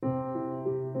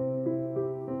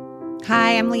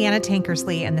Hi, I'm Leanna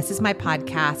Tankersley, and this is my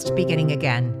podcast, Beginning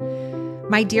Again.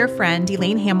 My dear friend,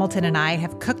 Elaine Hamilton, and I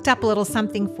have cooked up a little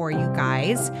something for you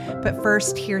guys, but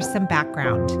first, here's some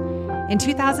background. In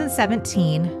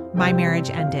 2017, my marriage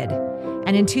ended,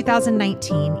 and in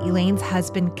 2019, Elaine's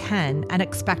husband, Ken,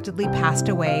 unexpectedly passed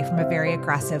away from a very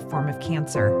aggressive form of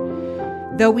cancer.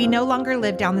 Though we no longer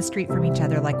live down the street from each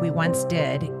other like we once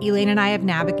did, Elaine and I have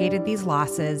navigated these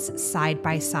losses side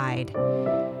by side.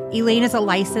 Elaine is a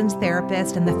licensed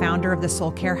therapist and the founder of the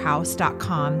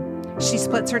soulcarehouse.com. She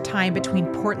splits her time between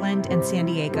Portland and San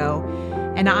Diego,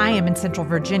 and I am in Central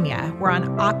Virginia. We're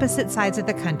on opposite sides of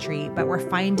the country, but we're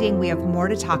finding we have more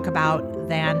to talk about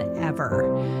than ever.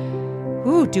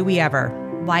 Ooh, do we ever?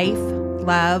 Life,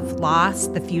 love, loss,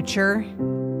 the future.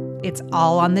 It's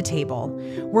all on the table.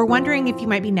 We're wondering if you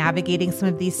might be navigating some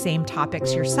of these same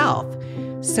topics yourself.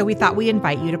 So we thought we'd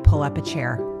invite you to pull up a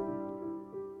chair.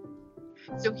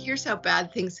 So here's how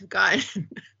bad things have gotten.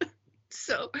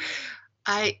 So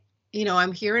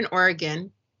I'm here in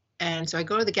Oregon, and so I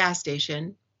go to the gas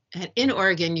station, and in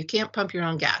Oregon, you can't pump your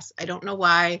own gas. I don't know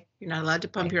why you're not allowed to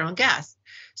pump your own gas.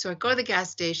 So I go to the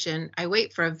gas station. I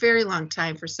wait for a very long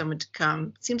time for someone to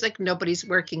come. It seems like nobody's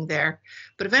working there,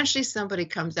 but eventually somebody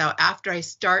comes out after I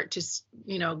start to,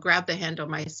 grab the handle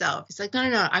myself. He's like,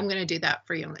 no, I'm going to do that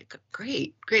for you. I'm like,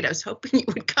 great. I was hoping you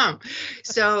would come.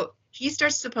 So he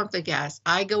starts to pump the gas.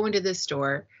 I go into the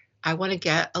store. I want to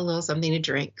get a little something to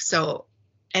drink.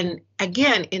 And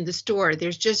again, in the store,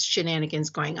 there's just shenanigans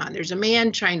going on. There's a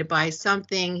man trying to buy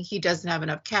something. He doesn't have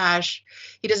enough cash.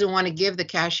 He doesn't want to give the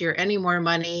cashier any more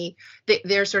money.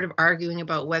 They're sort of arguing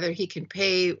about whether he can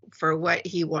pay for what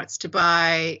he wants to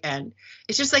buy. And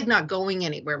it's just like not going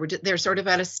anywhere. They're sort of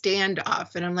at a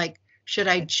standoff. And I'm like, should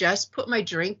I just put my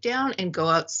drink down and go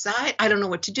outside? I don't know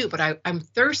what to do, but I'm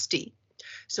thirsty.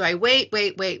 So I wait.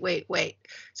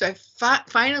 So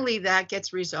finally that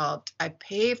gets resolved. I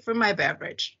pay for my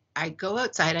beverage. I go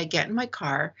outside, I get in my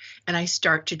car, and I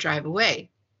start to drive away.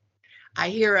 I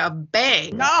hear a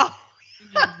bang. No.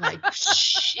 And I'm like,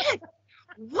 shit,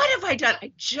 what have I done?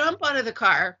 I jump out of the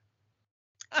car,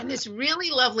 and this really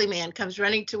lovely man comes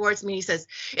running towards me. He says,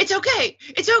 it's okay.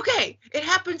 It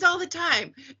happens all the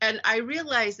time. And I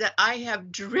realize that I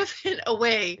have driven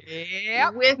away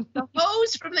with the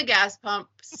hose from the gas pump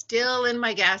still in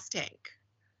my gas tank.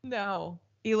 No,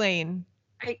 Elaine.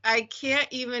 I can't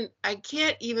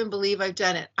even believe I've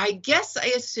done it. I guess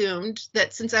I assumed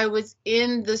that since I was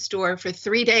in the store for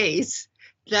 3 days,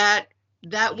 that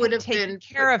would have been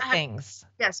care of things.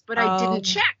 Yes, but I didn't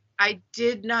check. I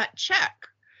did not check.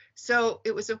 So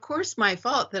it was, of course, my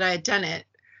fault that I had done it,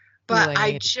 but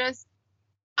Elaine.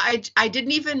 I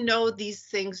didn't even know these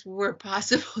things were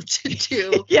possible to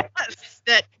do. Yes.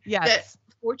 That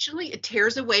fortunately it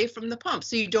tears away from the pump.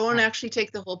 So you don't actually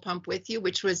take the whole pump with you,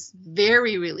 which was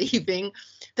very relieving.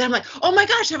 Then I'm like, oh my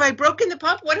gosh, have I broken the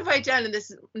pump? What have I done? And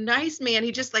this nice man,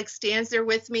 he just like stands there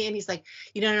with me and he's like,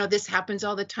 no, this happens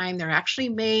all the time. They're actually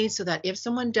made so that if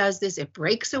someone does this, it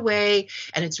breaks away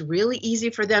and it's really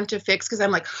easy for them to fix. Cause I'm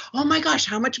like, oh my gosh,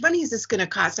 how much money is this going to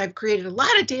cost? I've created a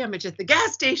lot of damage at the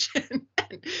gas station.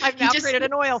 I've now created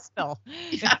an oil spill.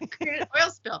 Yeah, I've created an oil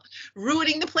spill,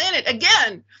 ruining the planet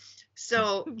again.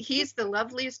 So he's the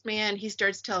loveliest man. He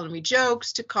starts telling me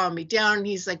jokes to calm me down. And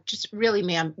he's like, just really,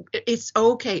 ma'am, it's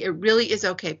okay. It really is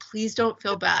okay. Please don't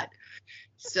feel bad.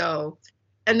 So,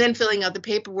 and then filling out the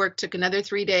paperwork took another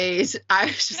 3 days. I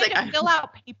was just like, fill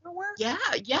out paperwork? Yeah,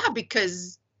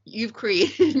 because you've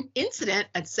created an incident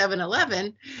at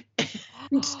 7-Eleven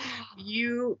and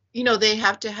they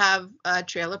have to have a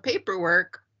trail of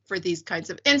paperwork for these kinds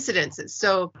of incidences.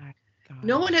 So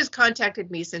no one has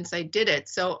contacted me since I did it.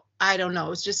 So I don't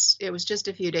know. It was just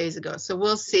a few days ago. So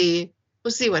we'll see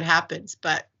what happens.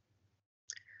 But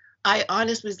I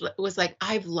honestly was like,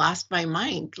 I've lost my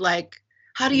mind. Like,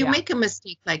 how do you make a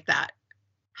mistake like that?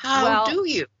 How do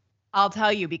you? I'll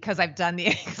tell you, because I've done the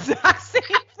exact same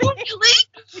thing. Really?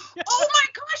 Oh my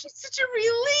gosh, it's such a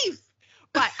relief.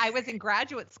 But I was in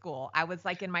graduate school. I was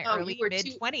like in my early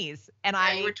mid-20s. And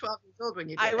you were 12 years old when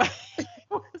you did it. I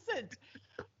wasn't.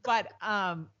 But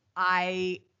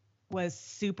I was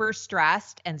super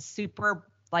stressed and super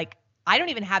like, I don't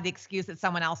even have the excuse that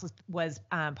someone else was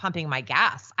pumping my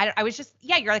gas. I was just,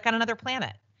 you're like on another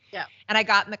planet. Yeah. And I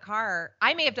got in the car.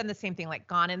 I may have done the same thing, like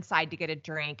gone inside to get a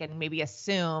drink and maybe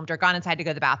assumed, or gone inside to go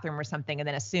to the bathroom or something, and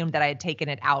then assumed that I had taken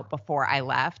it out before I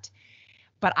left.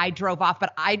 But I drove off.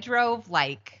 But I drove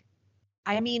a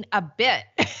bit.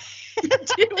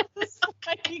 It was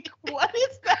like, what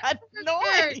is that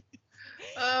noise?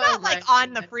 Not like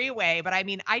on the freeway, but I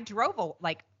mean, I drove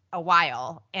a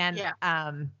while, and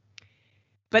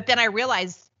but then I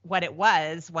realized what it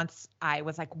was once I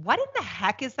was like, what in the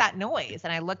heck is that noise?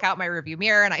 And I look out my rearview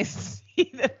mirror and I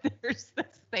see that there's this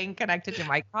thing connected to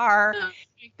my car. Oh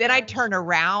Then I gosh. turn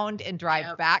around and drive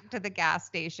Yep. back to the gas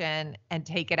station and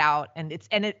take it out. And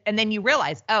and then you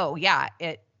realize, oh yeah,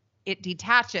 it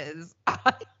detaches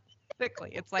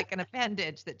quickly. It's like an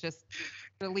appendage that just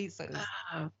releases.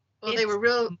 Oh, well, they were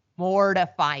real.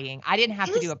 Mortifying. I didn't have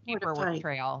It to is do a paperwork mortifying.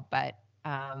 trail, but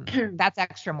that's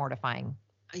extra mortifying.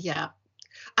 Yeah.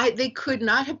 They could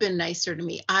not have been nicer to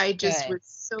me. I just Good. was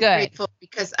so Good. grateful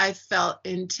because I felt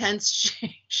intense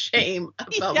shame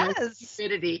about my Yes.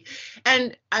 stupidity.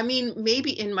 And I mean,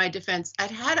 maybe in my defense,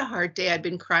 I'd had a hard day. I'd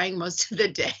been crying most of the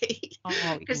day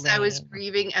Oh, because I was Elaine.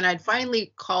 grieving, and I'd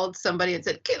finally called somebody and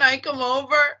said, "Can I come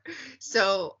over?"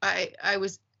 So I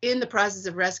was in the process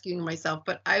of rescuing myself,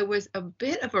 but I was a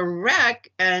bit of a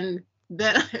wreck, and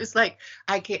then I was like,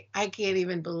 I can't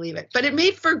even believe it. But it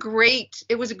made for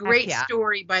it was a great yeah.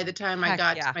 story by the time I Heck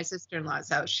got yeah. to my sister-in-law's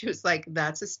house. She was like,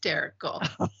 "That's hysterical."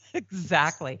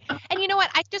 Exactly. And you know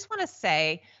what? I just want to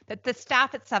say that the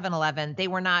staff at 7-Eleven, they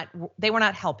were not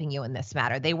helping you in this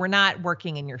matter. They were not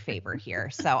working in your favor here.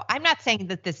 So I'm not saying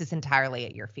that this is entirely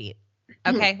at your feet.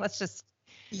 Okay, let's just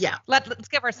Yeah. let's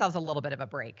give ourselves a little bit of a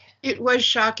break. It was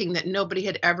shocking that nobody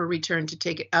had ever returned to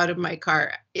take it out of my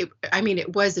car. It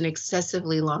was an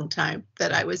excessively long time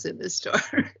that I was in the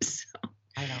store. So,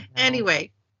 I don't know.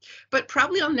 anyway, but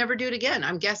probably I'll never do it again,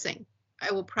 I'm guessing.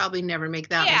 I will probably never make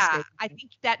that Yeah, mistake. I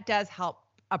think that does help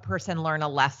a person learn a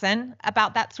lesson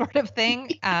about that sort of thing.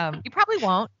 You probably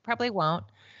won't.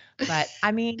 But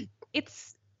I mean,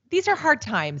 these are hard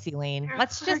times, Elaine. They're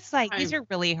Let's hard just these times. are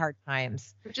really hard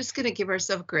times. We're just going to give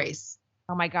ourselves grace.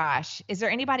 Oh my gosh. Is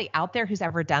there anybody out there who's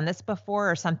ever done this before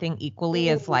or something equally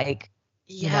as Ooh, like,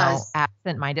 Yes.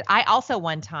 absent-minded? I also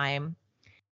one time,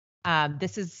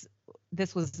 this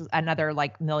was another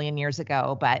like million years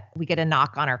ago, but we get a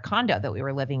knock on our condo that we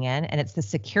were living in, and it's the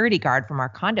security guard from our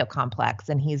condo complex.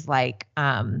 And he's like,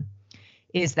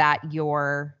 is that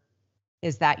your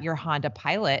Honda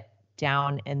Pilot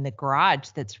down in the garage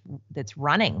that's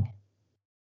running?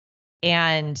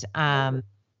 And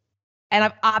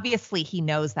obviously he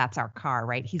knows that's our car,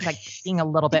 right? He's like being a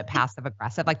little bit passive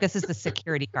aggressive. Like, this is the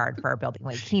security guard for our building.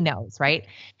 Like, he knows, right?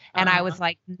 And I was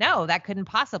like, no, that couldn't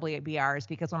possibly be ours,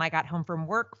 because when I got home from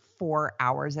work 4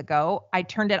 hours ago, I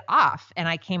turned it off and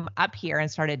I came up here and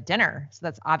started dinner. So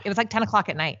it was like 10 o'clock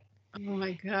at night. Oh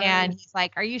my God. And he's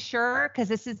like, are you sure? Because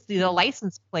this is the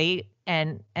license plate.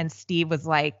 And Steve was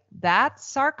like,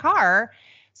 that's our car.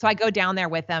 So I go down there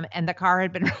with him, and the car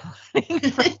had been running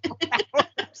for 4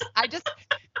 hours.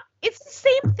 It's the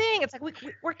same thing. It's like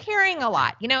we're carrying a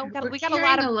lot, we got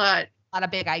a lot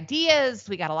of big ideas.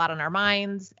 We got a lot on our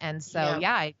minds. And so,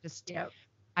 Yep.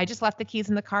 I just left the keys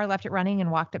in the car, left it running,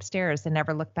 and walked upstairs and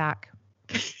never looked back.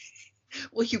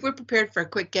 Well, you were prepared for a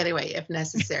quick getaway if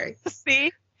necessary.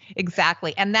 See?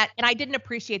 Exactly. And I didn't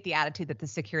appreciate the attitude that the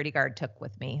security guard took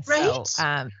with me. Right?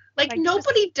 So, Like,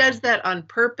 nobody does that on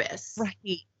purpose.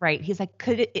 right. He's like,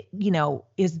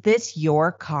 is this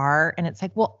your car? And it's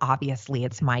like, well, obviously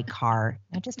it's my car.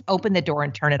 I just open the door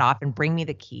and turn it off and bring me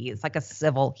the keys like a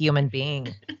civil human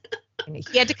being. And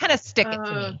he had to kind of stick it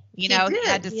to me. He did.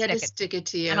 He had to stick it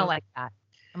to you. Kind of like that.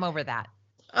 I'm over that.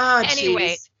 Oh, Anyway,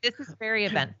 geez. this is very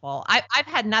eventful. I've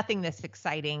had nothing this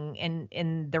exciting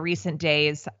in the recent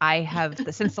days. I have,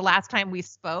 since the last time we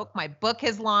spoke, my book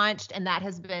has launched, and that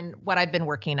has been what I've been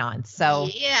working on. So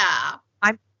yeah,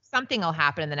 something will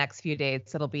happen in the next few days.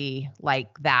 It'll be like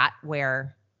that,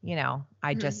 where,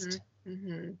 I just,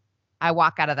 I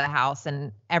walk out of the house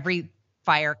and every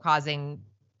fire causing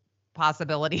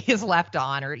possibility is left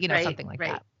on, or, something like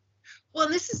that. Well,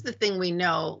 this is the thing we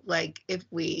know, like, if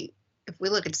we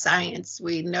look at science,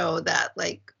 we know that,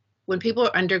 like, when people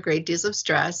are under great deals of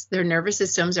stress, their nervous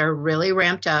systems are really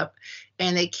ramped up,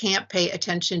 and they can't pay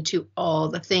attention to all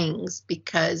the things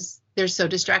because they're so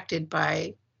distracted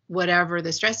by whatever the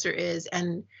stressor is.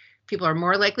 And people are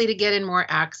more likely to get in more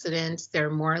accidents. They're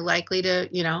more likely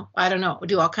to, I don't know,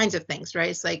 do all kinds of things, right?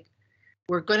 It's like,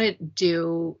 we're going to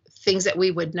do things that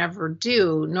we would never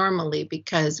do normally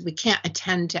because we can't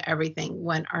attend to everything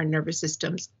when our nervous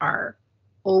systems are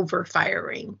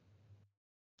overfiring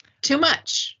too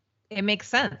much. It makes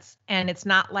sense. And it's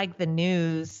not like the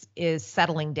news is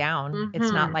settling down.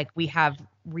 It's not like we have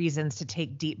reasons to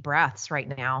take deep breaths right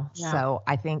now. Yeah. So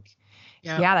I think,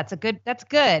 that's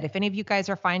good. If any of you guys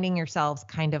are finding yourselves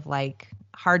kind of like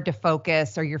hard to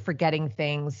focus, or you're forgetting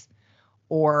things,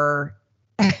 or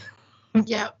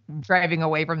driving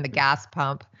away from the gas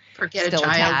pump. Forget a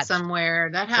child somewhere.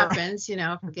 That happens,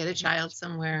 forget a child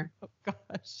somewhere. Oh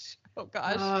gosh. Oh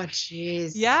gosh. Oh,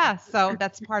 jeez. Yeah. So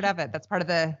that's part of it. That's part of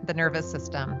the nervous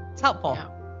system. It's helpful. Yeah.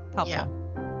 It's helpful. Yeah.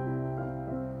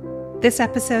 This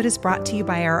episode is brought to you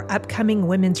by our upcoming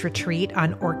women's retreat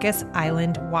on Orcas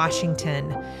Island,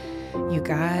 Washington. You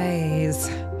guys,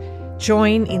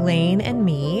 join Elaine and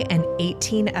me and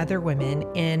 18 other women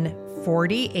in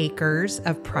 40 acres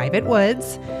of private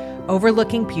woods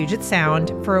overlooking Puget Sound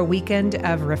for a weekend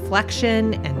of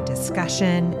reflection and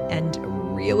discussion and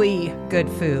really good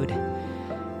food.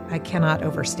 I cannot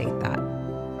overstate that.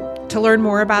 To learn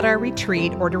more about our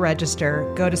retreat or to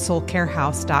register, go to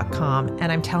soulcarehouse.com.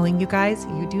 And I'm telling you guys,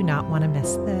 you do not want to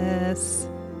miss this.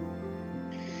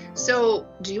 So,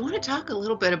 do you want to talk a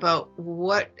little bit about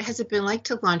what has it been like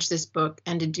to launch this book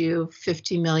and to do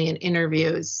 50 million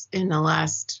interviews in the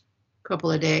last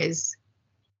couple of days?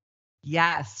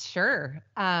 Yes, sure.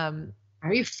 How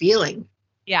are you feeling?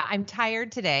 Yeah, I'm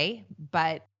tired today,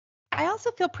 but I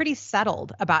also feel pretty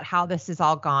settled about how this has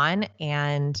all gone.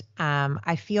 And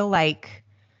I feel like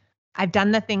I've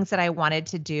done the things that I wanted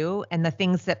to do and the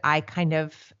things that I kind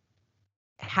of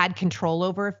had control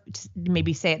over,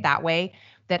 maybe say it that way,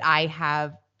 that I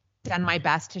have done my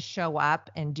best to show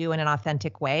up and do in an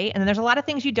authentic way. And then there's a lot of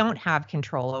things you don't have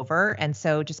control over. And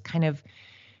so just kind of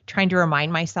trying to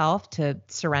remind myself to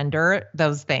surrender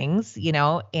those things,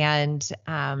 and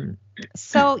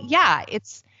so yeah,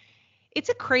 it's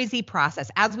a crazy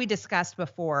process. As we discussed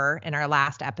before in our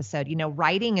last episode,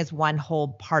 writing is one whole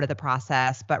part of the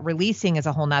process, but releasing is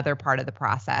a whole nother part of the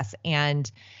process. And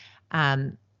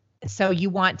so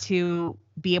you want to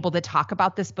be able to talk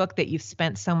about this book that you've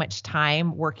spent so much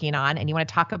time working on, and you want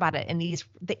to talk about it in these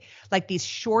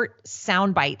short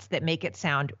sound bites that make it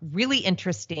sound really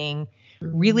interesting,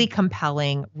 really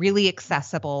compelling, really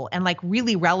accessible, and like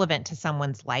really relevant to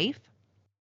someone's life.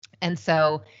 And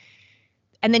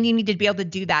then you need to be able to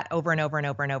do that over and over and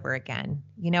over and over again,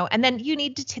 and then you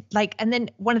need to and then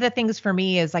one of the things for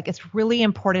me is like, it's really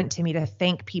important to me to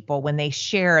thank people when they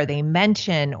share, they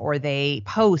mention, or they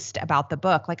post about the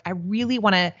book. Like, I really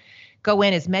want to go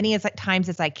in as many times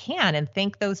as I can and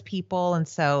thank those people. And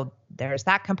so there's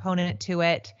that component to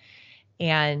it.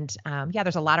 And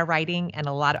there's a lot of writing and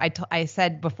a lot of, I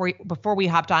said before we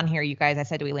hopped on here, you guys, I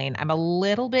said to Elaine, I'm a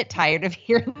little bit tired of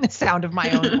hearing the sound of my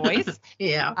own voice.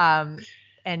 Yeah.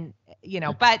 And,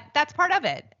 but that's part of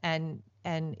it. And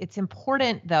it's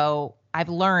important, though, I've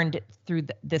learned through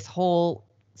this whole,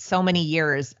 so many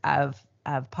years of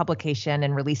publication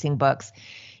and releasing books,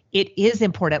 it is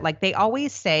important. Like they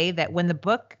always say that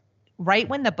right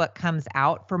when the book comes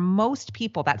out, for most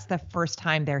people, that's the first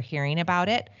time they're hearing about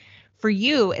it. For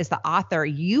you as the author,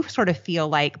 you sort of feel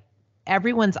like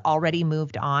everyone's already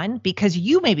moved on because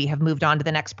you maybe have moved on to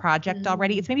the next project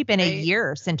already. It's maybe been a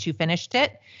year since you finished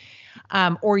it.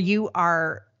 Or you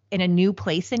are in a new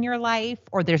place in your life,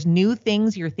 or there's new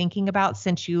things you're thinking about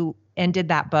since you ended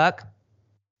that book.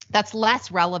 That's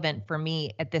less relevant for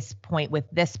me at this point with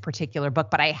this particular book,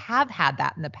 but I have had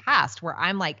that in the past where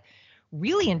I'm like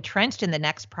really entrenched in the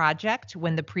next project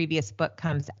when the previous book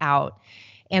comes out.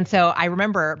 And so I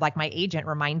remember like my agent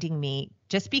reminding me,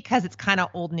 just because it's kind of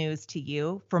old news to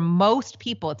you, for most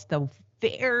people, it's the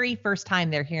very first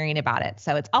time they're hearing about it.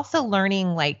 So it's also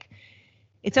learning, like,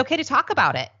 it's okay to talk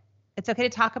about it. It's okay to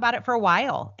talk about it for a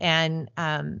while. And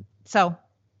so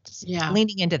just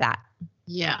leaning into that.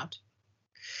 Yeah.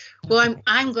 Well,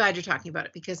 I'm glad you're talking about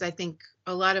it because I think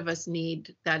a lot of us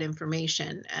need that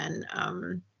information,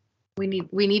 and we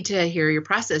need to hear your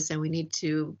process, and we need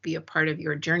to be a part of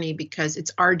your journey because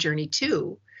it's our journey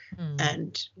too.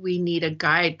 And we need a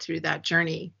guide through that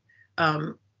journey.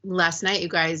 Last night, you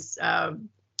guys,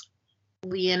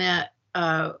 Leanna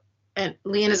and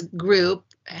Leanna's group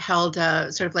held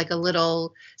a sort of like a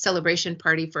little celebration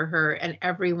party for her, and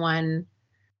everyone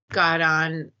got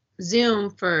on Zoom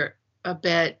for a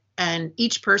bit, and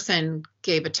each person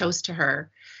gave a toast to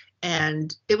her,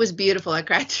 and it was beautiful. I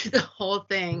cried through the whole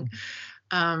thing.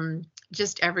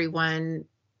 Just everyone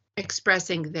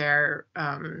expressing their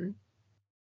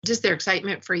just their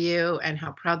excitement for you and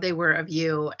how proud they were of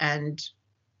you, and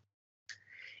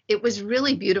it was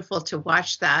really beautiful to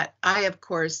watch that. I, of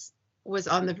course, was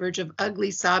on the verge of ugly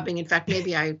sobbing. In fact,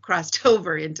 maybe I crossed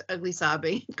over into ugly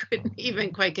sobbing, couldn't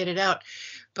even quite get it out.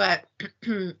 But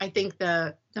I think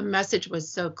the message was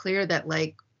so clear that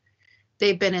like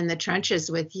they've been in the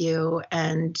trenches with you,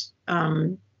 and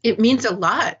it means a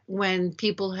lot when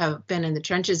people have been in the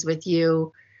trenches with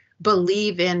you,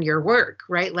 believe in your work,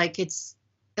 right? Like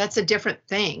that's a different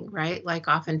thing, right? Like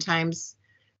oftentimes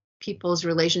people's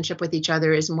relationship with each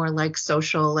other is more like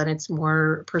social and it's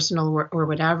more personal or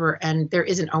whatever. And there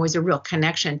isn't always a real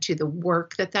connection to the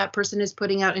work that person is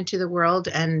putting out into the world.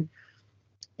 And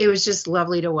it was just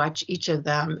lovely to watch each of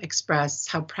them express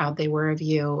how proud they were of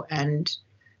you and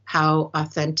how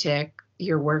authentic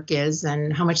your work is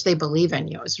and how much they believe in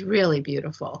you. It was really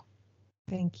beautiful.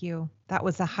 Thank you. That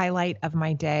was a highlight of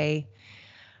my day.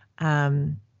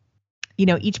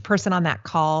 Each person on that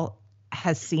call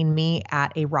has seen me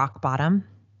at a rock bottom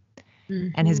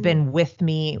and has been with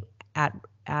me at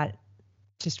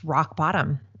just rock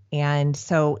bottom. And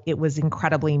so it was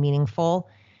incredibly meaningful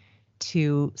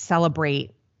to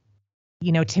celebrate.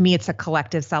 To me, it's a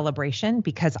collective celebration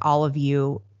because all of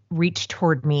you reached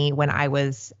toward me when I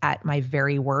was at my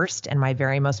very worst and my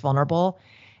very most vulnerable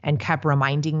and kept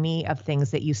reminding me of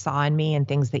things that you saw in me and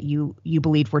things that you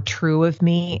believed were true of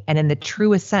me. And in the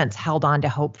truest sense, held on to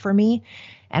hope for me.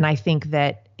 And I think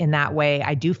that in that way,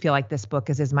 I do feel like this book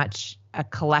is as much a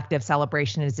collective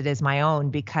celebration as it is my own,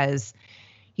 because,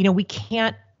 we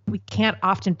can't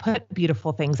often put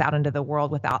beautiful things out into the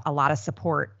world without a lot of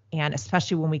support. And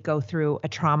especially when we go through a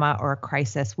trauma or a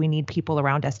crisis, we need people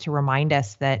around us to remind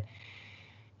us that,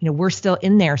 we're still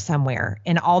in there somewhere,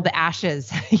 and all the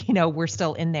ashes, we're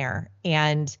still in there.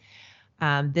 And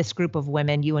this group of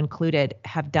women, you included,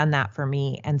 have done that for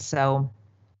me. And so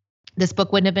this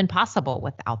book wouldn't have been possible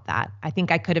without that. I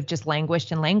think I could have just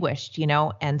languished.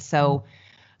 And so,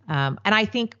 and I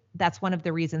think that's one of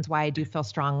the reasons why I do feel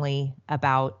strongly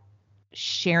about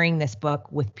sharing this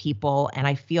book with people. And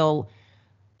I feel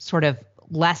sort of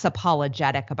less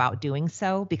apologetic about doing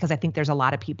so, because I think there's a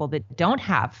lot of people that don't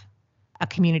have a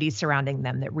community surrounding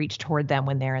them that reach toward them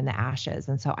when they're in the ashes.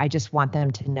 And so I just want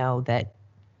them to know that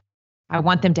I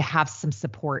want them to have some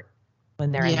support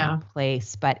when they're in that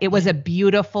place. But it was a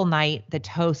beautiful night. The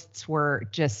toasts were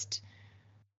just,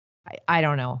 I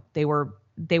don't know, they were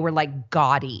like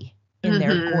gaudy in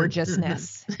their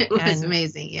gorgeousness. It was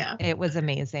amazing. Yeah. It was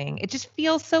amazing. It just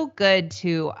feels so good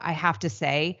to, I have to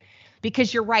say,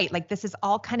 because you're right. Like, this is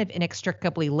all kind of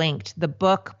inextricably linked, the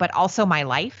book, but also my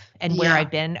life and where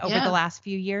I've been over the last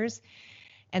few years.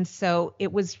 And so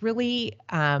it was really,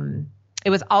 it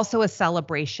was also a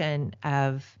celebration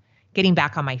of getting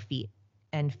back on my feet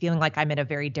and feeling like I'm in a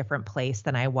very different place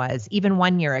than I was even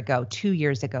 1 year ago, 2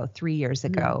 years ago, 3 years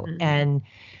ago. And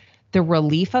the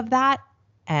relief of that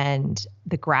and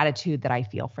the gratitude that I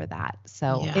feel for that.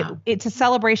 So it's a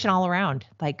celebration all around.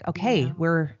 Like, okay,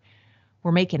 we're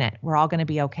making it. We're all going to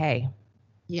be okay.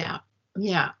 Yeah.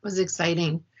 Yeah. It was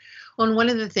exciting. Well, and one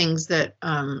of the things that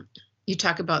you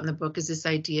talk about in the book is this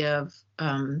idea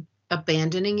of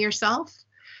abandoning yourself.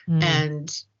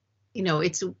 And,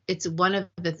 it's one of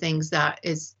the things that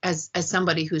is, as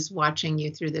somebody who's watching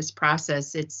you through this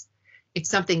process, it's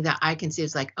something that I can see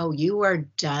as like, oh, you are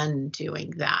done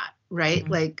doing that. Right.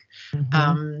 Like,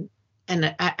 and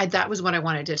that was what I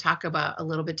wanted to talk about a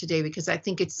little bit today, because I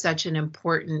think it's such an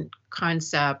important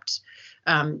concept.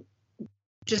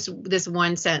 Just this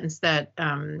one sentence that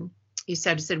you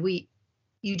said,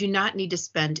 you do not need to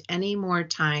spend any more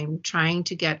time trying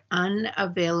to get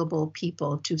unavailable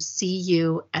people to see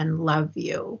you and love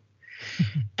you.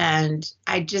 And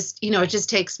I just, it just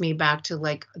takes me back to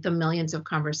like the millions of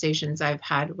conversations I've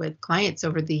had with clients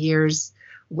over the years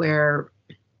where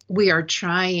we are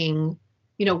trying,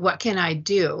 what can I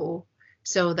do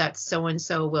so that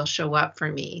so-and-so will show up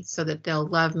for me, so that they'll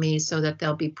love me, so that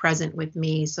they'll be present with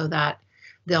me, so that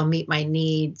they'll meet my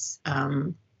needs,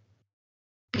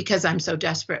 because I'm so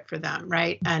desperate for them,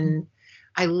 right? And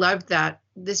I love that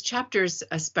this chapter is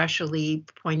especially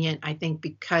poignant, I think,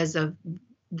 because of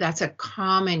that's a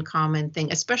common thing,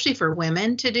 especially for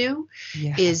women to do,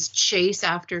 is chase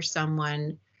after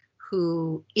someone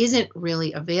who isn't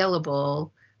really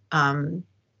available.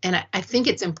 And I think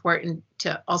it's important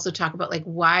to also talk about, like,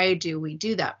 why do we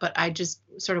do that? But I just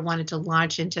sort of wanted to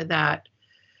launch into that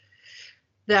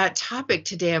topic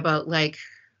today about, like,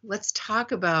 let's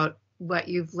talk about what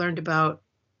you've learned about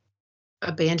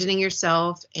abandoning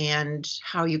yourself and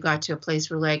how you got to a place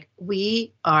where, like,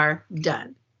 we are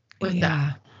done with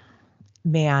that.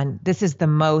 Man, this is the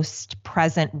most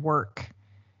present work.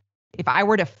 If I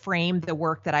were to frame the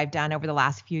work that I've done over the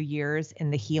last few years in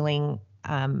the healing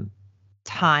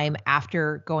time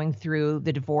after going through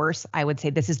the divorce, I would say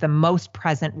this is the most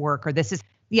present work, or this is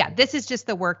just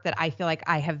the work that I feel like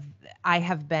I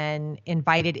have been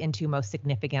invited into most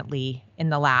significantly in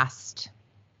the last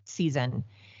season.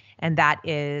 And that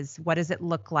is, what does it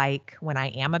look like when I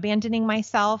am abandoning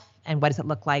myself? And what does it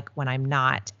look like when I'm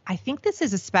not? I think this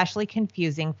is especially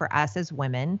confusing for us as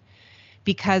women,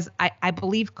 because I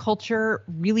believe culture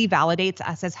really validates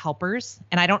us as helpers.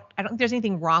 And I don't think there's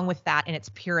anything wrong with that in its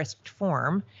purest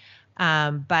form.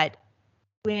 But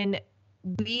when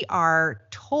we are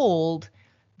told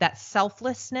that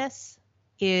selflessness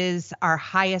is our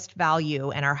highest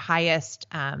value and our highest,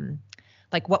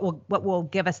 like what will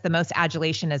give us the most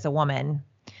adulation as a woman,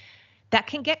 that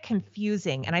can get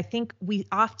confusing. And I think we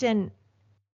often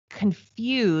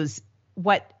confuse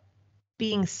what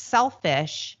being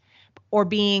selfish or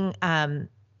being,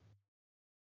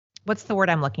 what's the word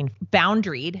I'm looking for?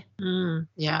 Boundaried.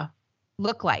 Yeah.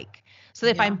 Look like. So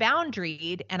if I'm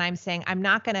boundaried and I'm saying I'm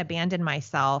not going to abandon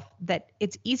myself, that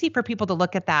it's easy for people to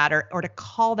look at that or to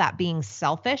call that being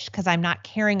selfish because I'm not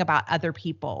caring about other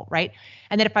people, right?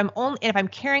 And that if I'm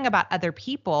caring about other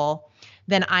people,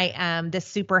 then I am this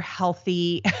super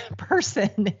healthy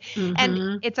person.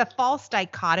 And it's a false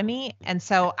dichotomy. And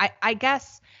so I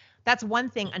guess that's one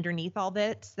thing underneath all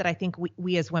this that I think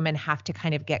we as women have to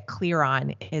kind of get clear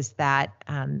on is that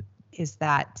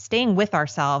staying with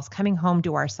ourselves, coming home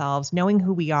to ourselves, knowing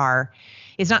who we are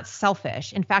is not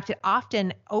selfish. In fact, it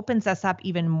often opens us up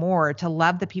even more to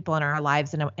love the people in our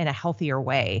lives in a healthier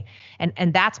way.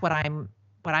 And that's what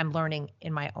I'm learning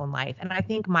in my own life. And I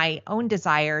think my own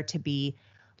desire to be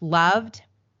loved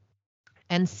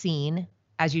and seen,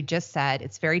 as you just said,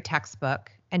 it's very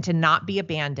textbook, and to not be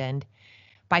abandoned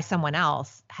by someone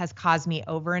else has caused me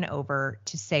over and over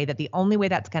to say that the only way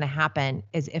that's going to happen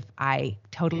is if I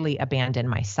totally abandon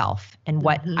myself. And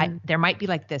there might be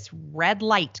like this red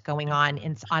light going on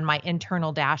my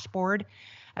internal dashboard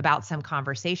about some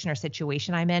conversation or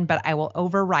situation I'm in, but I will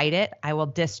override it. I will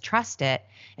distrust it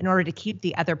in order to keep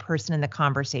the other person in the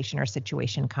conversation or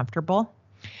situation comfortable.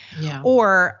 Yeah.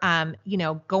 Or,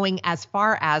 going as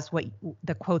far as what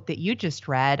the quote that you just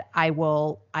read, I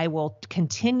will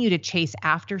continue to chase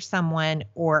after someone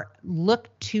or look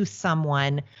to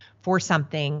someone for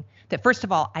something that, first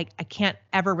of all, I can't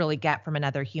ever really get from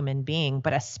another human being,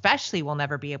 but especially will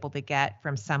never be able to get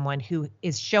from someone who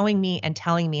is showing me and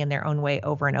telling me in their own way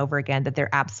over and over again that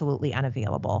they're absolutely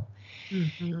unavailable.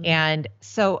 And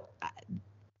so,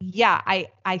 I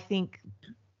think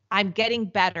I'm getting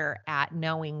better at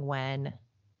knowing when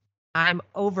I'm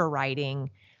overriding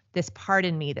this part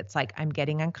in me that's like, I'm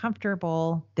getting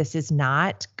uncomfortable. This is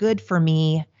not good for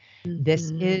me. This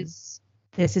is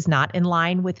not in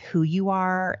line with who you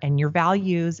are and your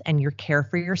values and your care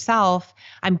for yourself.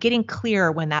 I'm getting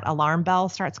clear when that alarm bell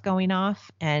starts going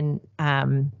off. And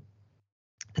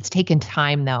it's taken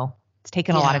time though. It's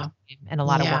taken a lot of time and a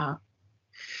lot of work.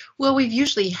 Well, we've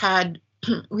usually had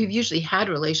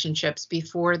relationships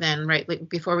before then, right? Like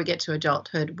before we get to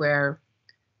adulthood, where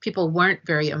people weren't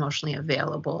very emotionally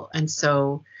available. And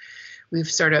so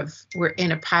we're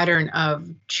in a pattern of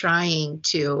trying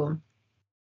to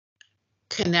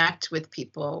connect with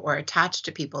people or attach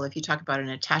to people. If you talk about an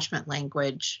attachment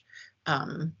language,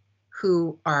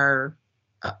 who are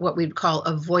what we'd call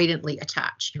avoidantly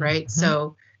attached, right?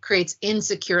 So creates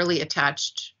insecurely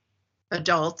attached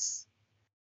adults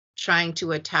trying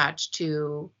to attach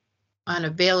to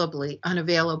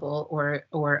unavailable or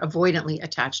avoidantly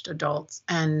attached adults.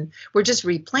 And we're just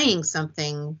replaying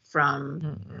something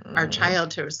from our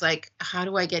childhood. It's like, how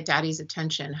do I get daddy's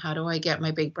attention? How do I get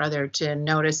my big brother to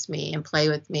notice me and play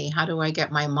with me? How do I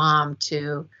get my mom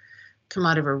to come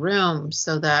out of her room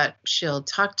so that she'll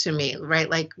talk to me, right?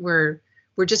 Like we're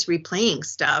just replaying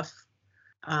stuff.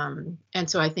 And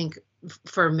so I think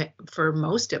for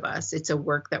most of us, it's a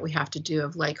work that we have to do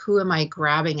of like, who am I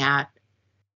grabbing at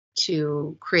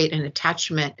to create an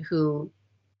attachment who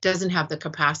doesn't have the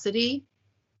capacity,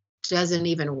 doesn't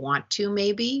even want to,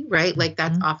 maybe, right? Like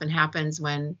that often happens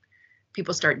when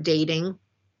people start dating.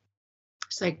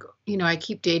 It's like, I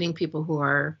keep dating people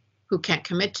who can't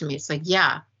commit to me. It's like,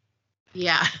 yeah,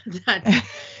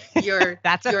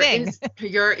 that's a thing.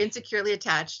 You're insecurely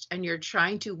attached and you're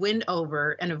trying to win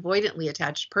over an avoidantly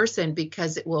attached person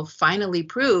because it will finally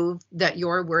prove that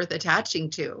you're worth attaching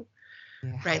to,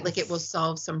 right? Like it will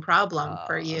solve some problem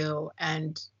for you.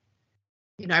 And,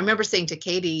 I remember saying to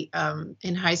Katie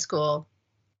in high school,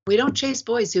 we don't chase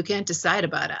boys who can't decide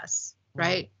about us,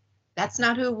 right? That's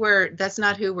not who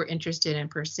we're interested in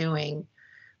pursuing.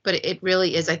 But it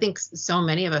really is. I think so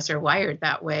many of us are wired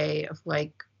that way, of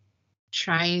like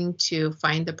trying to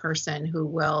find the person who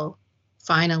will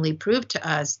finally prove to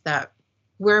us that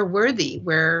we're worthy,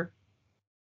 we're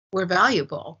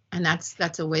valuable. And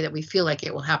that's a way that we feel like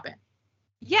it will happen.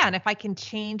 Yeah. And if I can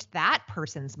change that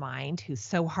person's mind, who's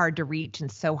so hard to reach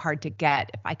and so hard to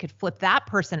get, if I could flip that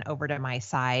person over to my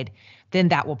side, then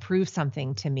that will prove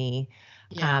something to me.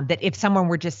 That if someone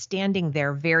were just standing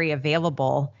there very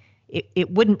available,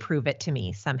 it wouldn't prove it to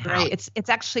me somehow. Right. It's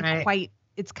actually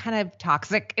it's kind of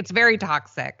toxic. It's very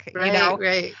toxic. Right,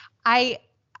 right.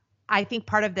 I think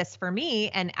part of this for me,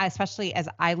 and especially as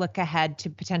I look ahead to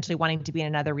potentially wanting to be in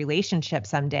another relationship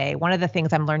someday, one of the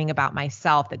things I'm learning about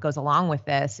myself that goes along with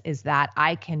this is that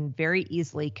I can very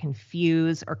easily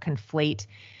confuse or conflate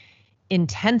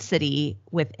intensity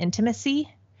with intimacy.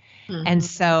 And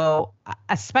so,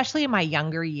 especially in my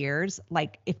younger years,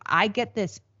 like if I get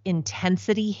this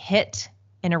intensity hit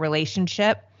in a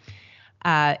relationship,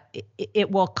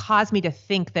 it will cause me to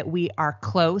think that we are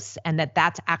close and that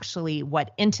that's actually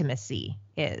what intimacy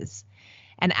is.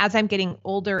 And as I'm getting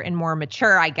older and more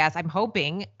mature, I guess I'm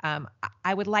hoping,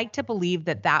 I would like to believe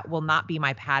that that will not be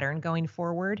my pattern going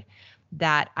forward,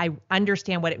 that I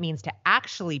understand what it means to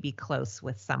actually be close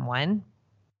with someone.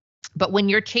 But when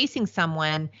you're chasing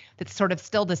someone that's sort of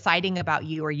still deciding about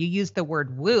you, or you use the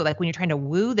word woo, like when you're trying to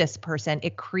woo this person,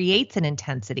 it creates an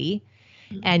intensity.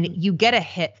 And you get a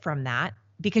hit from that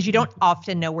because you don't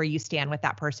often know where you stand with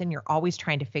that person. You're always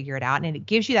trying to figure it out. And it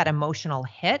gives you that emotional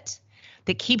hit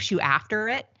that keeps you after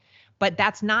it. But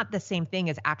that's not the same thing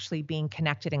as actually being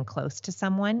connected and close to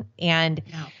someone. And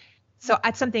so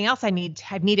that's something else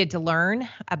I've needed to learn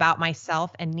about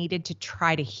myself and needed to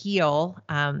try to heal,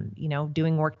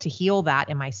 doing work to heal that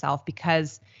in myself,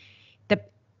 because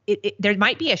there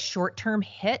might be a short-term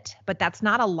hit, but that's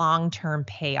not a long-term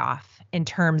payoff in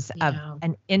terms of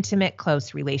an intimate,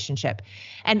 close relationship.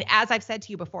 And as I've said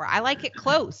to you before, I like it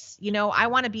close. I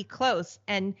want to be close,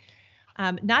 and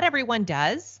not everyone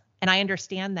does. And I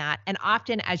understand that. And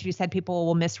often, as you said, people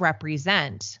will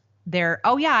misrepresent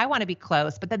I want to be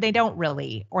close, but then they don't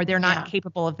really, or they're not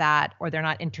capable of that, or they're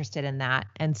not interested in that.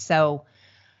 And so,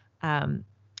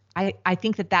 I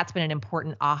think that that's been an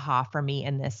important aha for me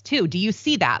in this too. Do you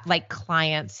see that, like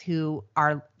clients who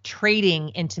are trading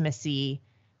intimacy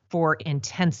for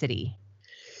intensity?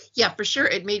 Yeah, for sure.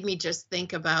 It made me just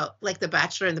think about like The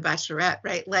Bachelor and The Bachelorette,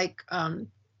 right? Like, I'm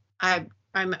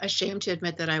ashamed to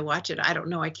admit that I watch it. I don't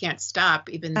know. I can't stop,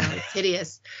 even though it's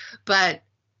hideous. But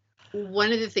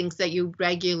one of the things that you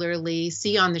regularly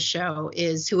see on the show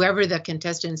is whoever the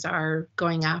contestants are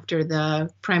going after the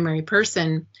primary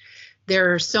person,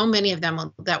 there are so many of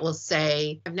them that will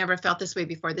say, I've never felt this way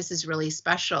before. This is really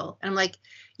special. And I'm like,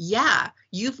 yeah,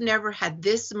 you've never had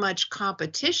this much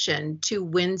competition to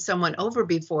win someone over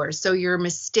before. So you're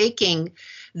mistaking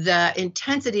the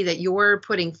intensity that you're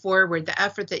putting forward, the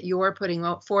effort that you're putting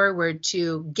forward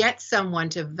to get someone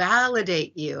to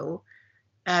validate you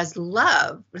as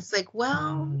love. It's like,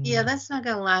 well, yeah, that's not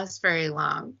going to last very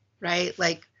long, right?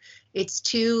 Like, it's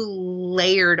too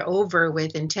layered over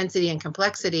with intensity and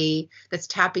complexity that's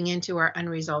tapping into our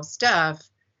unresolved stuff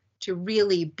to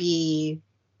really be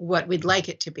what we'd like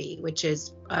it to be, which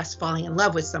is us falling in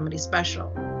love with somebody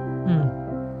special.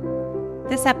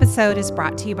 This episode is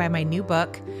brought to you by my new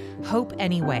book, Hope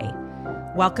Anyway,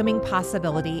 Welcoming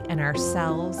Possibility in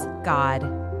Ourselves, God,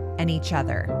 and Each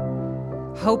Other.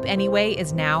 Hope Anyway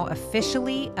is now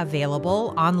officially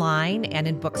available online and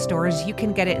in bookstores. You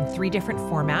can get it in 3 different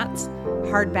formats: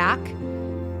 hardback,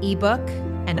 ebook,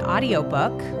 and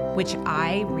audiobook, which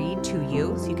I read to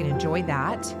you, so you can enjoy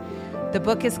that. The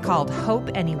book is called Hope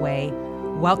Anyway,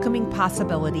 Welcoming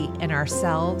Possibility in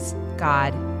Ourselves,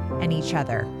 God, and Each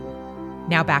Other.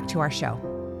 Now back to our show.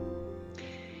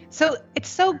 So it's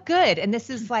so good. And this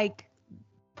is a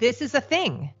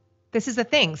thing. This is a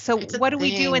thing. So what do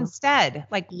we do instead?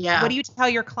 Like, what do you tell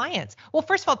your clients? Well,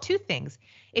 first of all, 2 things.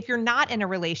 If you're not in a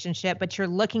relationship, but you're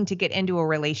looking to get into a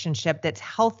relationship that's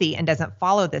healthy and doesn't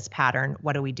follow this pattern,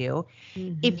 what do we do?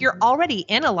 If you're already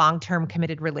in a long-term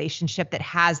committed relationship that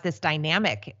has this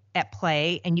dynamic at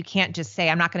play, and you can't just say,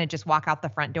 I'm not going to just walk out the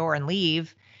front door and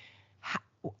leave,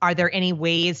 are there any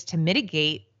ways to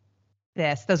mitigate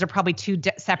this? Those are probably 2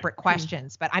 separate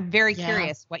questions, but I'm very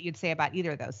curious what you'd say about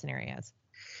either of those scenarios.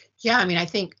 Yeah, I mean, I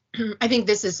think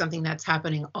this is something that's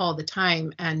happening all the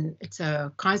time, and it's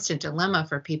a constant dilemma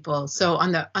for people. So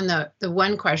on the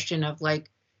one question of like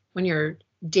when you're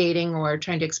dating or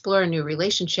trying to explore a new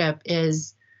relationship,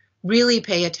 is really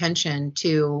pay attention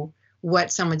to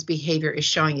what someone's behavior is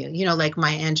showing you. You know, like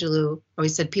Maya Angelou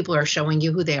always said, people are showing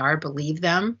you who they are, believe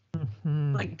them.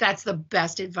 Like that's the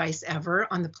best advice ever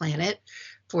on the planet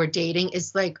for dating,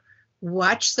 is like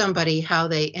watch somebody, how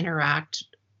they interact,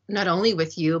 not only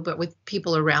with you, but with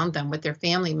people around them, with their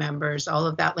family members, all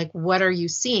of that. Like, what are you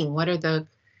seeing? What are the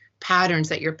patterns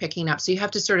that you're picking up? So you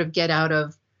have to sort of get out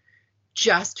of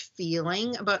just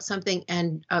feeling about something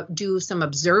and do some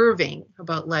observing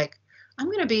about, like, I'm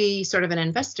going to be sort of an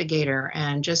investigator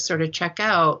and just sort of check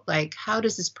out, like, how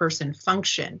does this person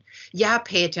function? Yeah,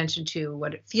 pay attention to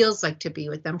what it feels like to be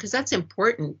with them, because that's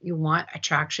important. You want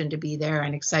attraction to be there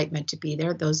and excitement to be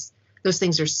there. Those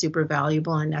things are super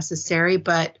valuable and necessary,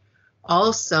 but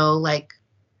also, like,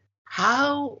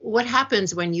 what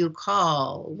happens when you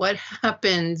call? What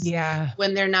happens Yeah.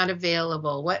 when they're not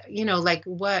available? What, like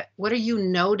what are you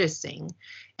noticing?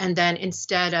 And then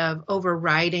instead of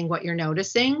overriding what you're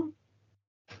noticing,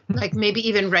 like maybe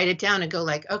even write it down and go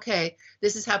like, okay,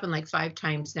 this has happened like 5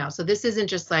 times now. So this isn't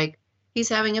just like he's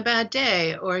having a bad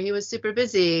day or he was super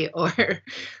busy or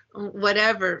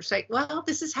whatever. It's like, well,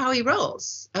 this is how he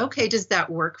rolls. Okay, does that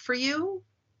work for you?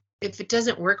 If it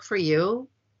doesn't work for you,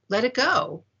 let it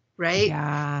go, right?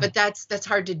 Yeah. But that's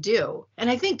hard to do. And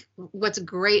I think what's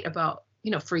great about,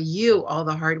 for you, all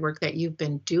the hard work that you've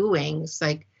been doing, it's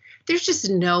like there's just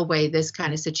no way this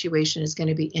kind of situation is going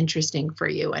to be interesting for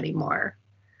you anymore.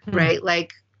 Right?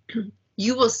 Like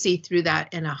you will see through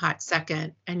that in a hot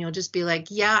second and you'll just be like,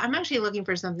 yeah, I'm actually looking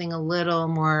for something a little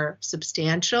more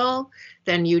substantial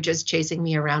than you just chasing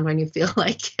me around when you feel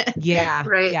like it. Yeah.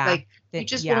 Right? Yeah. Like you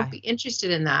just won't be interested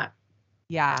in that.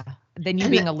 Yeah. Then you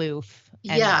being aloof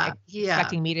and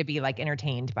expecting me to be like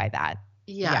entertained by that.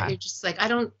 Yeah. You're just like, I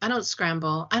don't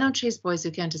scramble. I don't chase boys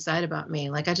who can't decide about me.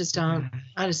 Like I just don't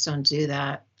do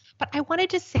that. But I wanted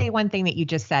to say one thing that you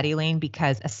just said, Elaine,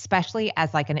 because especially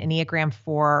as like an Enneagram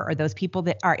 4 or those people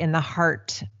that are in the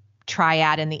heart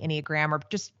triad in the Enneagram or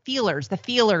just the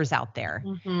feelers out there.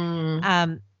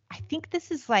 I think this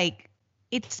is like,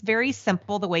 it's very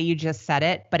simple the way you just said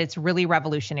it, but it's really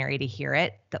revolutionary to hear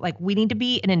it, that like we need to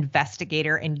be an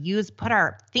investigator and put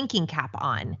our thinking cap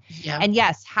on. Yeah. And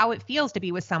yes, how it feels to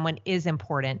be with someone is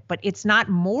important, but it's not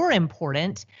more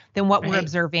important than what we're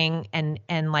observing and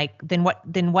like than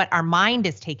what our mind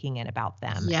is taking in about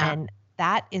them. Yeah. And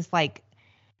that is like,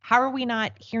 how are we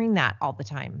not hearing that all the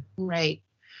time? Right.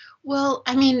 Well,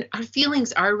 I mean, our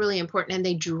feelings are really important and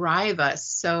they drive us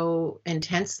so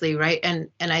intensely, right?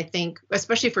 And I think,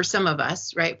 especially for some of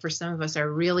us, right? For some of us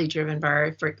are really driven by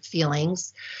our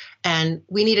feelings and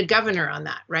we need a governor on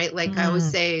that, right? Like I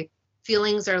always say,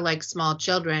 feelings are like small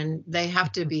children. They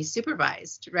have to be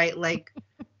supervised, right? Like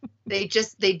they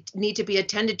need to be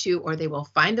attended to or they will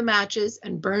find the matches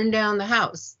and burn down the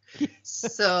house.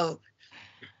 So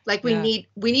like we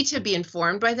need to be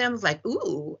informed by them like,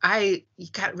 ooh, I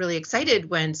got really excited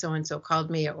when so-and-so called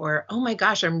me, or, oh my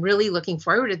gosh, I'm really looking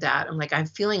forward to that. I'm like, I'm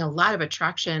feeling a lot of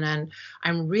attraction and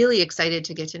I'm really excited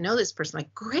to get to know this person.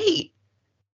 Like, great.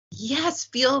 Yes,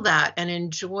 feel that and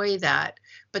enjoy that.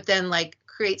 But then like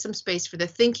create some space for the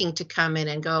thinking to come in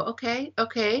and go,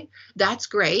 okay, that's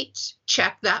great.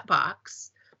 Check that box.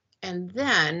 And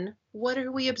then what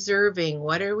are we observing?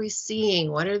 What are we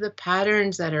seeing? What are the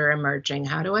patterns that are emerging?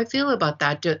 How do I feel about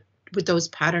that? Would those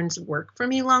patterns work for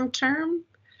me long term?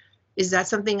 Is that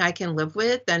something I can live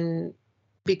with and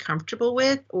be comfortable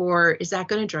with? Or is that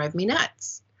going to drive me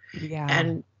nuts? Yeah.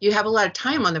 And you have a lot of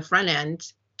time on the front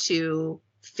end to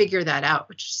figure that out,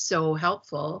 which is so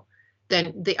helpful.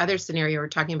 Then the other scenario we were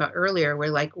talking about earlier, where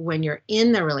like when you're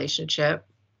in the relationship,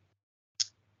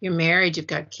 you're married, you've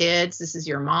got kids, this is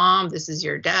your mom, this is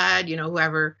your dad,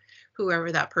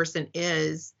 whoever that person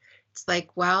is. It's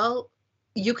like, well,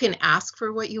 you can ask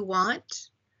for what you want,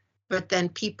 but then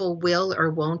people will or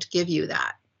won't give you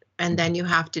that. And then you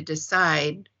have to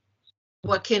decide,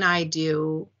 what can I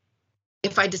do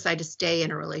if I decide to stay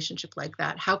in a relationship like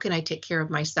that? How can I take care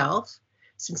of myself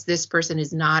since this person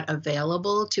is not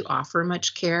available to offer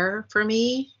much care for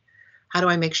me? How do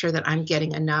I make sure that I'm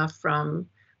getting enough from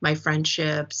my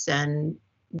friendships and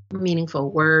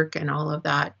meaningful work and all of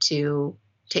that to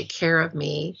take care of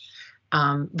me?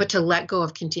 But to let go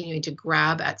of continuing to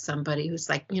grab at somebody who's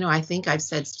like, I think I've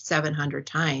said 700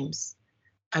 times,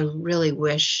 I really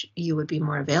wish you would be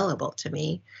more available to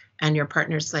me. And your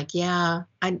partner's like,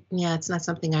 it's not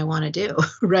something I want to do,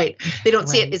 right? They don't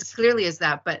see it as clearly as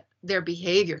that, but their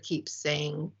behavior keeps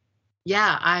saying,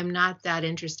 I'm not that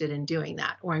interested in doing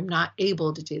that, or I'm not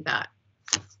able to do that.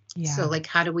 Yeah. So like,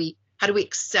 how do we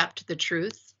accept the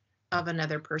truth of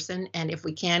another person? And if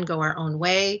we can go our own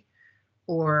way,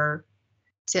 or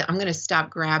say, I'm going to stop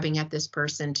grabbing at this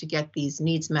person to get these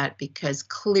needs met because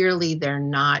clearly they're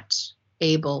not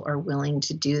able or willing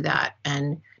to do that.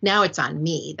 And now it's on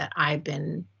me that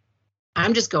I'm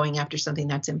just going after something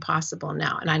that's impossible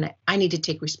now. And I need to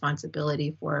take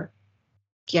responsibility for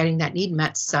getting that need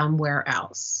met somewhere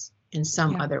else in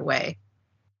some other way.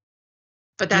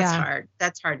 But that's hard.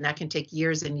 That's hard. And that can take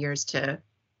years and years to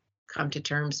come to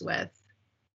terms with.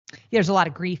 There's a lot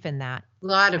of grief in that. A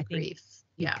lot of grief.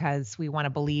 Because we want to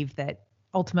believe that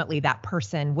ultimately that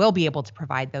person will be able to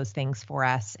provide those things for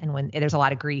us. And when there's a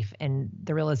lot of grief and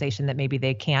the realization that maybe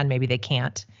they can, maybe they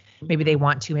can't, maybe they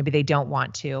want to, maybe they don't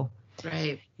want to.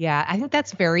 Right. Yeah, I think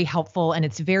that's very helpful and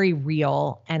it's very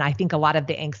real. And I think a lot of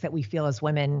the angst that we feel as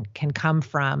women can come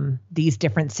from these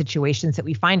different situations that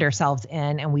we find ourselves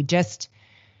in. And we just,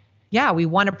 yeah, we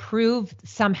want to prove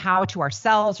somehow to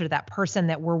ourselves or that person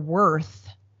that we're worth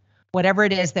whatever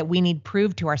it is that we need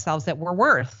proved to ourselves that we're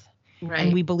worth. And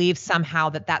Right. we believe somehow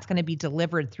that that's going to be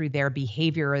delivered through their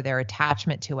behavior or their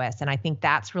attachment to us. And I think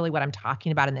that's really what I'm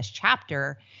talking about in this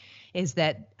chapter is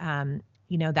that,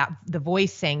 that the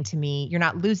voice saying to me, you're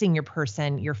not losing your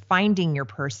person, you're finding your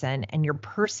person, and your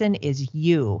person is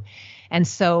you. And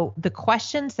so the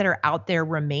questions that are out there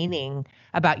remaining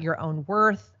about your own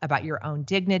worth, about your own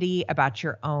dignity, about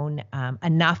your own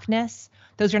enoughness,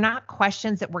 those are not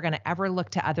questions that we're going to ever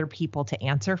look to other people to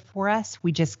answer for us.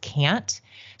 We just can't.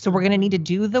 So we're going to need to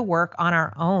do the work on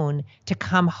our own to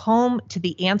come home to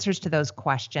the answers to those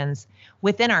questions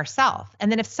within ourselves.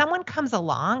 And then if someone comes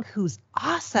along who's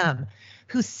awesome,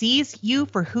 who sees you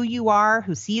for who you are,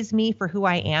 who sees me for who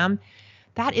I am,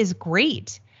 that is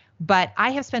great. But I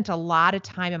have spent a lot of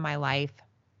time in my life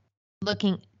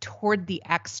looking toward the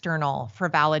external for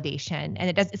validation.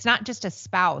 And it's not just a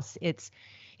spouse. It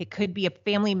could be a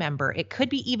family member. It could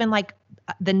be even like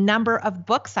the number of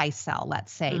books I sell,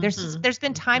 let's say. There's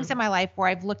been times in my life where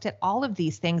I've looked at all of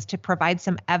these things to provide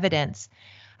some evidence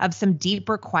of some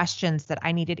deeper questions that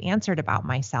I needed answered about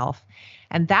myself.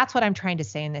 And that's what I'm trying to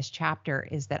say in this chapter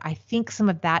is that I think some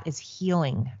of that is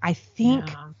healing.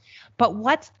 But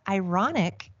what's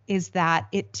ironic is that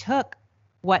it took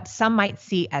what some might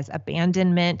see as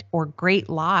abandonment or great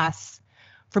loss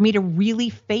for me to really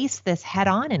face this head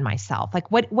on in myself. Like,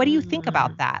 what do you think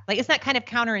about that? Like, isn't that kind of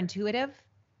counterintuitive?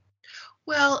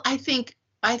 Well, I think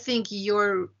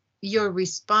your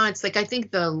response, like I think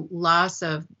the loss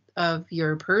of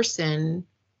your person,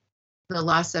 the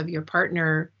loss of your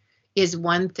partner is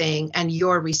one thing, and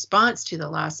your response to the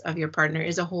loss of your partner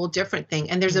is a whole different thing.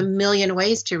 And there's a million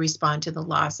ways to respond to the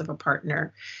loss of a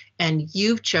partner. And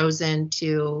you've chosen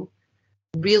to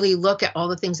really look at all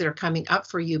the things that are coming up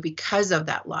for you because of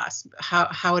that loss,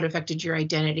 how it affected your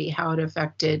identity, how it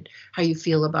affected how you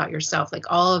feel about yourself, like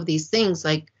all of these things.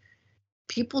 Like,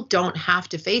 people don't have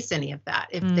to face any of that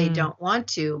if they don't want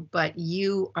to, but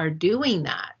you are doing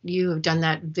that. You have done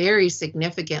that very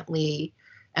significantly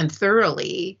and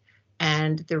thoroughly.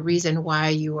 And the reason why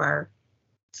you are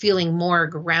feeling more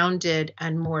grounded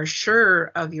and more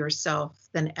sure of yourself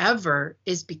than ever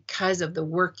is because of the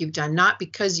work you've done, not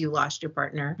because you lost your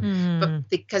partner, but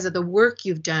because of the work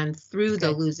you've done through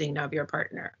the losing of your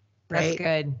partner. Right? That's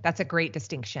good. That's a great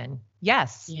distinction.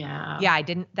 Yes. Yeah. Yeah,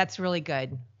 that's really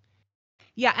good.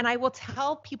 Yeah. And I will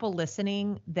tell people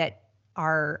listening that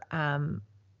are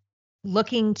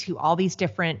looking to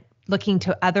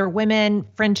other women,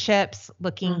 friendships,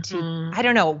 looking to, I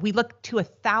don't know, we look to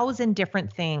 1,000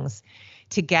 different things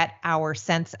to get our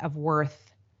sense of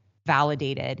worth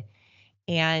validated.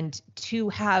 And to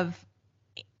have,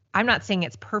 I'm not saying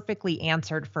it's perfectly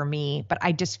answered for me, but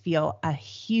I just feel a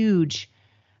huge,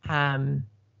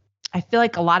 I feel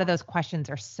like a lot of those questions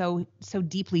are so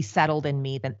deeply settled in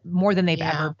me that more than they've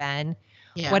ever been.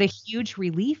 Yeah. What a huge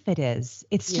relief it is.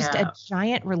 It's just a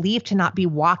giant relief to not be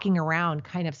walking around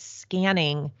kind of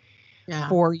scanning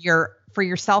for your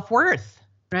self-worth.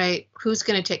 Right. Who's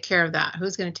going to take care of that?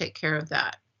 Who's going to take care of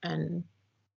that? And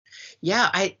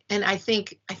I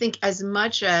think as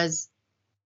much as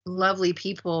lovely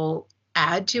people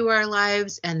add to our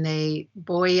lives and they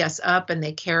buoy us up and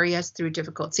they carry us through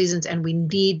difficult seasons, and we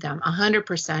need them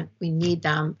 100%. We need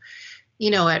them,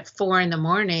 at 4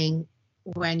 a.m,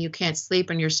 when you can't sleep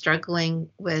and you're struggling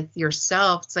with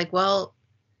yourself. It's like, well,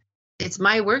 it's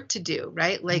my work to do,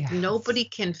 right? Like, nobody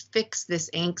can fix this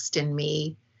angst in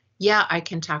me. Yeah, I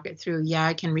can talk it through. Yeah,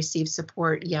 I can receive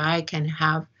support. Yeah, I can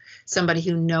have somebody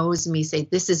who knows me say,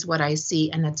 this is what I see.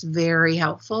 And that's very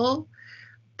helpful.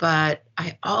 But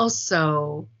I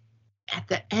also, at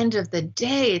the end of the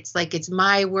day, it's like, it's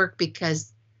my work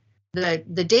because the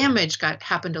damage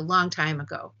happened a long time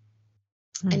ago.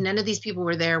 And none of these people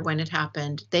were there when it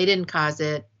happened. They didn't cause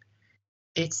it.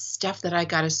 It's stuff that I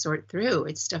got to sort through.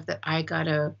 It's stuff that I got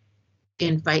to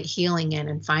invite healing in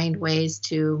and find ways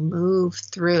to move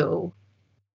through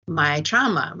my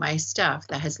trauma, my stuff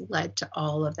that has led to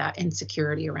all of that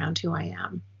insecurity around who I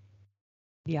am.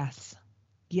 Yes.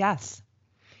 Yes.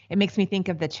 It makes me think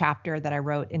of the chapter that I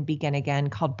wrote in Begin Again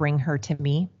called Bring Her to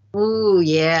Me. Ooh,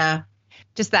 yeah.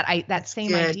 Just that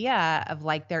same idea of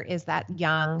like, there is that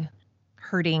young,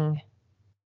 hurting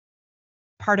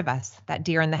part of us, that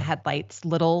deer in the headlights,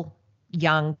 little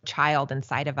young child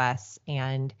inside of us,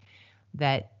 and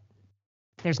that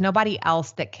there's nobody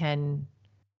else that can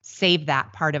save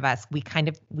that part of us.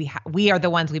 We are the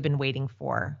ones we've been waiting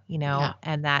for, Yeah.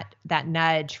 and that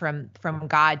nudge from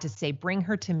God to say, bring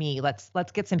her to me. Let's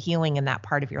get some healing in that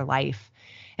part of your life,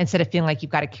 instead of feeling like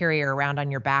you've got to carry her around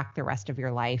on your back the rest of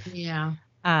your life. Yeah.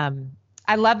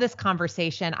 I love this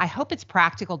conversation. I hope it's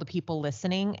practical to people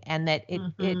listening, and that it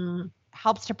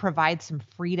helps to provide some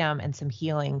freedom and some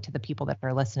healing to the people that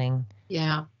are listening.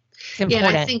 Yeah. It's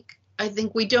important. Yeah, and I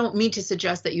think we don't mean to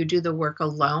suggest that you do the work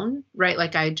alone, right?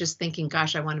 Like, I just thinking,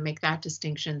 gosh, I want to make that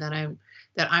distinction, that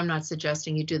I'm not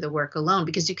suggesting you do the work alone,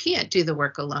 because you can't do the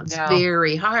work alone. It's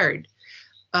very hard.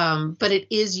 But it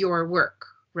is your work,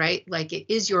 right? Like,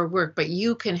 it is your work, but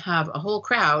you can have a whole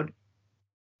crowd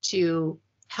to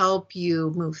help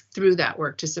you move through that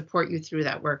work, to support you through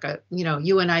that work.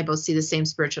 You and I both see the same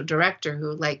spiritual director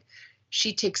who, like,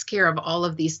 she takes care of all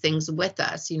of these things with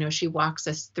us. She walks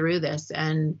us through this,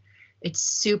 and it's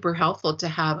super helpful to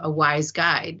have a wise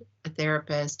guide, a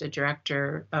therapist, a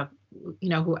director,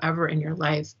 whoever in your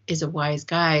life is a wise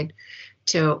guide,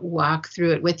 to walk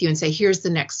through it with you and say, here's the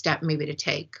next step maybe to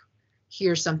take.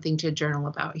 Here's something to journal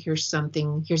about. Here's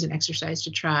an exercise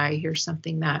to try. Here's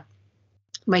something that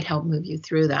might help move you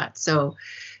through that. So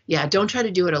yeah, don't try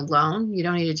to do it alone. You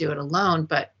don't need to do it alone,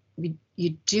 but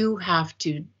you do have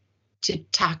to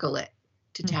tackle it,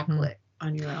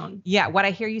 on your own. Yeah. What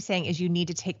I hear you saying is you need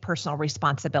to take personal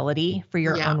responsibility for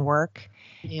your own work.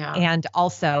 Yeah. And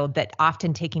also that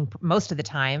often most of the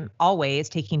time, always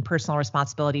taking personal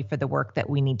responsibility for the work that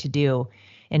we need to do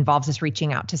involves us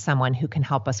reaching out to someone who can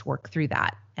help us work through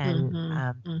that.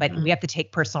 And, but we have to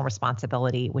take personal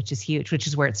responsibility, which is huge, which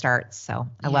is where it starts. So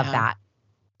I love that.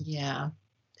 Yeah.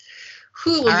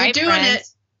 You're doing it.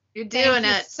 You're doing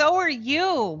it. So are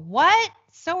you. What?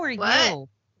 So are you.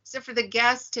 Except for the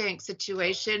gas tank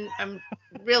situation, I'm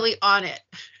really on it.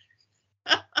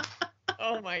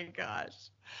 Oh my gosh.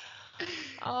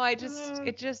 Oh,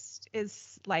 it just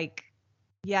is like,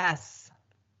 yes.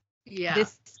 Yeah.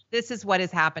 This is what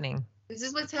is happening. This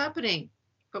is what's happening,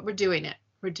 but we're doing it.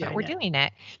 We're doing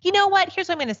it. You know what? Here's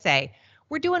what I'm going to say.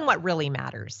 We're doing what really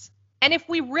matters. And if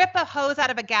we rip a hose out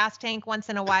of a gas tank once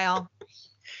in a while,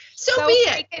 so be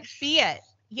it. Be it.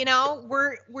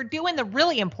 We're doing the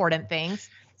really important things.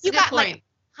 You got like,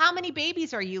 how many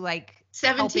babies are you like?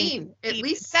 17, at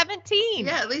least 17.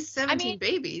 Yeah, at least 17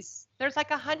 babies. There's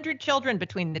like 100 children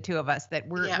between the two of us that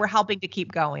we're helping to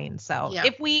keep going. So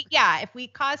if we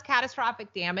cause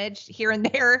catastrophic damage here and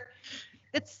there,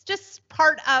 it's just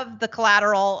part of the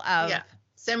collateral of.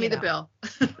 Send me the bill.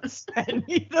 Send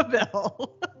me the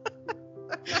bill.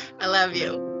 I love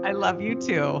you. I love you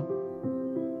too.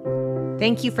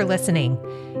 Thank you for listening.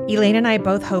 Elaine and I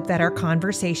both hope that our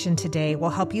conversation today will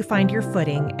help you find your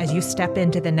footing as you step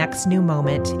into the next new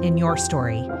moment in your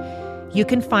story. You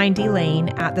can find Elaine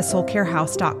at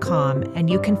thesoulcarehouse.com, and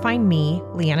you can find me,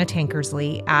 Leanna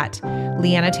Tankersley, at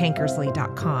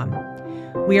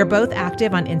leannatankersley.com. We are both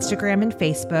active on Instagram and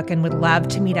Facebook and would love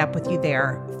to meet up with you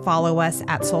there. Follow us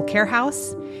at Soul Care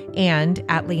House and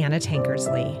at Leanna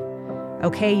Tankersley.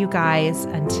 Okay, you guys,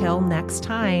 until next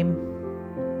time.